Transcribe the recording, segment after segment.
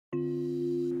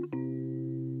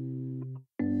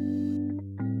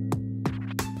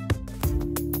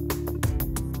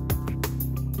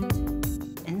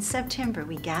September,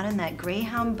 we got on that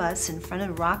Greyhound bus in front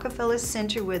of Rockefeller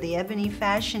Center where the Ebony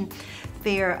Fashion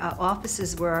Fair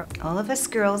offices were. All of us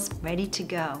girls ready to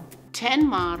go. 10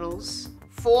 models,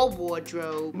 4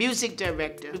 wardrobe, music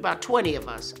director, about 20 of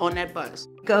us on that bus.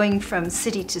 Going from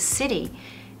city to city,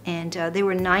 and there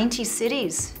were 90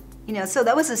 cities, so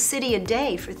that was a city a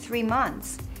day for 3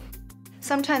 months.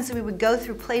 Sometimes we would go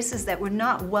through places that were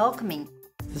not welcoming.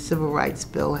 The Civil Rights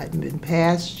Bill hadn't been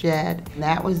passed yet. And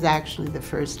that was actually the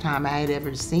first time I had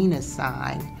ever seen a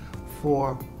sign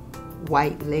for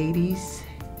white ladies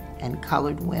and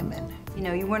colored women.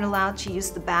 You weren't allowed to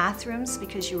use the bathrooms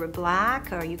because you were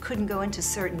black, or you couldn't go into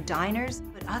certain diners.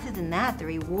 But other than that, the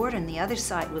reward on the other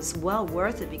side was well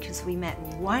worth it because we met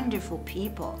wonderful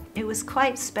people. It was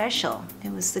quite special.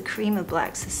 It was the cream of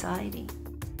black society.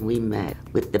 We met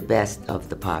with the best of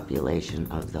the population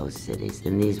of those cities,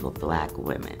 and these were black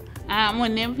women. I will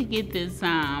never forget this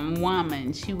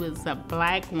woman. She was a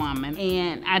black woman,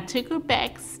 and I took her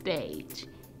backstage.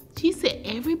 She said,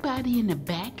 everybody in the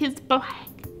back is black.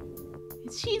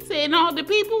 She said, all the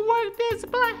people work there's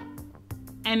black.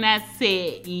 And I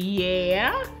said,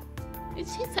 yeah. And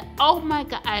she said, oh my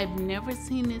God, I've never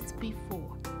seen this before.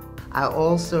 I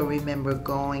also remember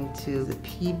going to the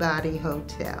Peabody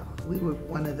Hotel. We were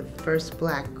one of the first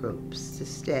black groups to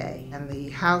stay. And the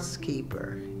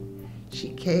housekeeper,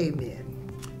 she came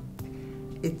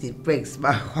in. It breaks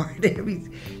my heart.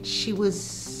 She was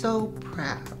so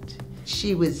proud.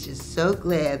 She was just so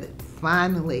glad that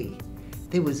finally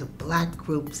there was a black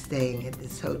group staying at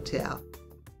this hotel.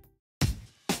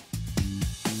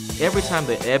 Every time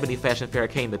the Ebony Fashion Fair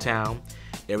came to town,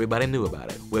 everybody knew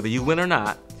about it. Whether you went or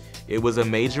not, it was a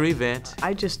major event.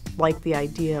 I just liked the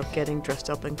idea of getting dressed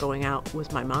up and going out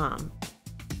with my mom.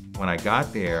 When I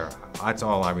got there, that's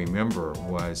all I remember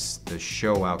was the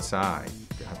show outside,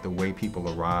 the way people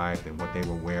arrived and what they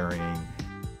were wearing.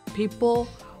 People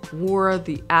wore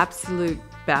the absolute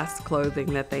best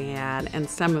clothing that they had, and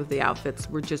some of the outfits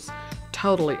were just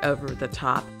totally over the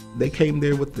top. They came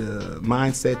there with the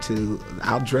mindset to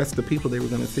outdress the people they were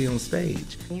going to see on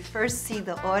stage. You first see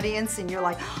the audience and you're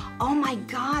like, oh my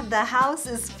God, the house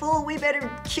is full. We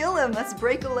better kill him. Let's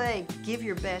break a leg. Give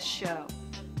your best show.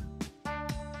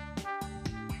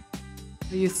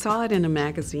 You saw it in a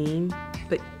magazine,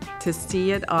 but to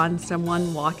see it on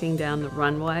someone walking down the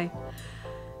runway,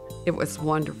 it was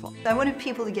wonderful. I wanted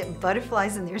people to get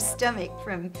butterflies in their stomach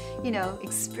from,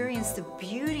 experience the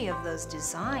beauty of those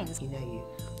designs. You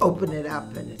open it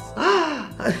up and it's,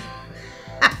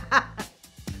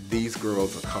 These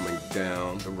girls are coming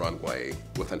down the runway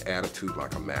with an attitude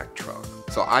like a Mack truck.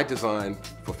 So I designed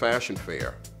for Fashion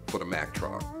Fair for the Mack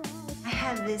truck. I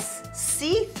had this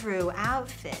see-through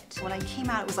outfit. When I came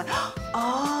out, it was like,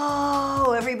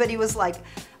 oh, everybody was like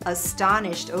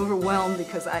astonished, overwhelmed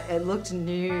because I looked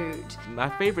nude. My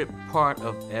favorite part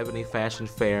of Ebony Fashion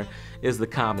Fair is the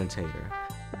commentator.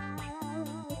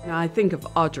 I think of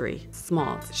Audrey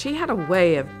Smalls. She had a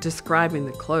way of describing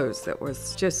the clothes that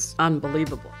was just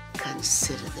unbelievable.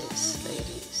 Consider this,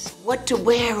 ladies. What to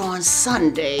wear on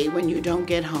Sunday when you don't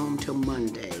get home till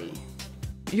Monday.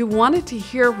 You wanted to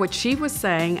hear what she was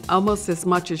saying almost as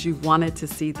much as you wanted to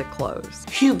see the clothes.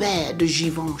 Hubert de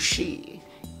Givenchy,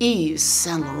 Yves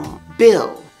Saint Laurent,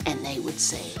 Bill, and they would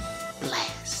say,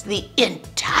 blast. The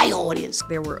entire audience.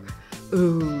 There were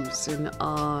oohs and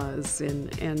ahs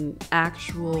and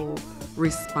actual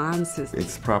responses.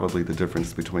 It's probably the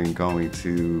difference between going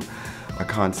to a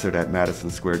concert at Madison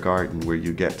Square Garden where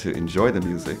you get to enjoy the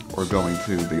music or going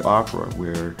to the opera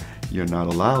where you're not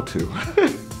allowed to.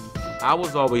 I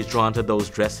was always drawn to those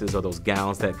dresses or those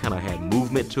gowns that kind of had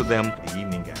movement to them. The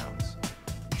evening gowns,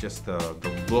 just the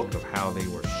look of how they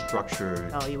were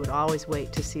structured. Oh, you would always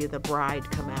wait to see the bride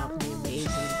come out in the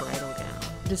amazing bridal gown.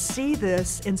 To see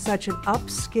this in such an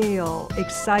upscale,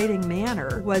 exciting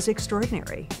manner was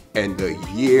extraordinary. And the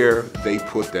year they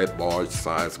put that large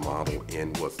size model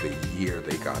in was the year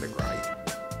they got it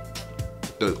right.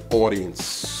 The audience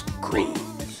screamed.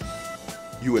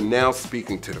 You are now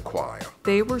speaking to the choir.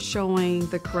 They were showing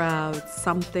the crowd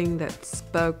something that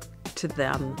spoke to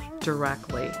them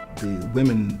directly. The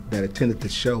women that attended the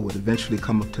show would eventually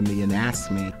come up to me and ask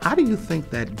me, how do you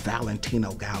think that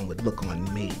Valentino gown would look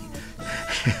on me?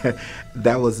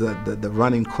 That was the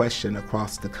running question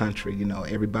across the country.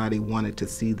 Everybody wanted to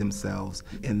see themselves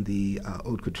in the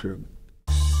haute couture.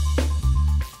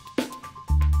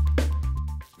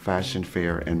 Fashion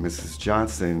Fair and Mrs.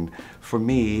 Johnson, for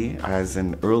me, as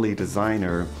an early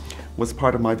designer, was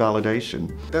part of my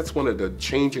validation. That's one of the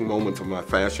changing moments of my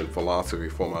fashion philosophy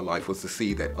for my life, was to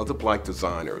see that other black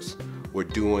designers were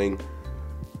doing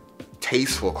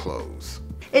tasteful clothes.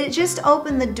 It just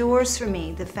opened the doors for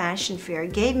me, the fashion fair.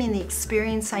 It gave me the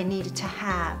experience I needed to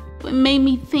have. It made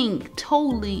me think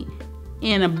totally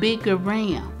in a bigger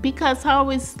realm, because I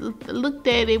always looked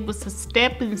at it was a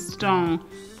stepping stone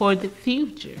for the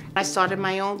future. I started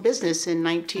my own business in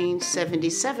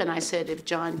 1977. I said if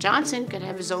John Johnson could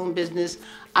have his own business,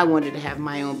 I wanted to have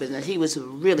my own business. He was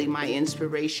really my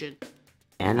inspiration.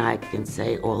 And I can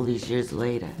say all these years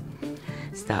later,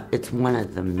 it's one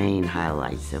of the main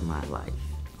highlights in my life.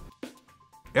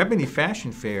 Ebony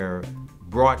Fashion Fair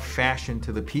brought fashion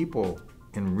to the people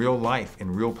in real life,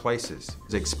 in real places.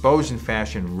 It's exposing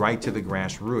fashion right to the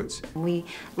grassroots. We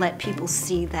let people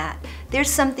see that there's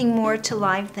something more to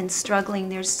life than struggling.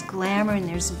 There's glamour and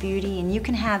there's beauty, and you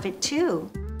can have it too.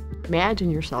 Imagine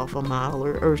yourself a model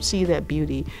or see that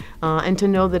beauty and to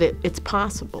know that it's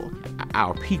possible.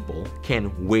 Our people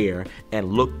can wear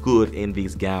and look good in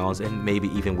these gowns and maybe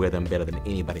even wear them better than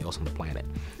anybody else on the planet.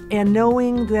 And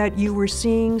knowing that you were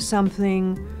seeing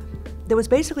something that was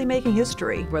basically making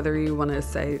history. Whether you want to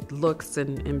say looks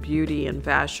and beauty and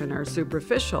fashion are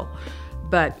superficial,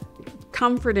 but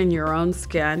comfort in your own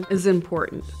skin is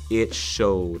important. It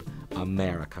showed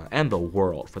America, and the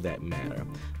world for that matter,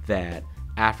 that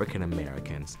African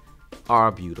Americans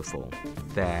are beautiful,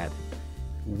 that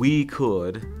we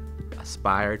could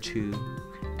aspire to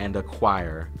and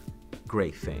acquire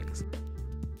great things.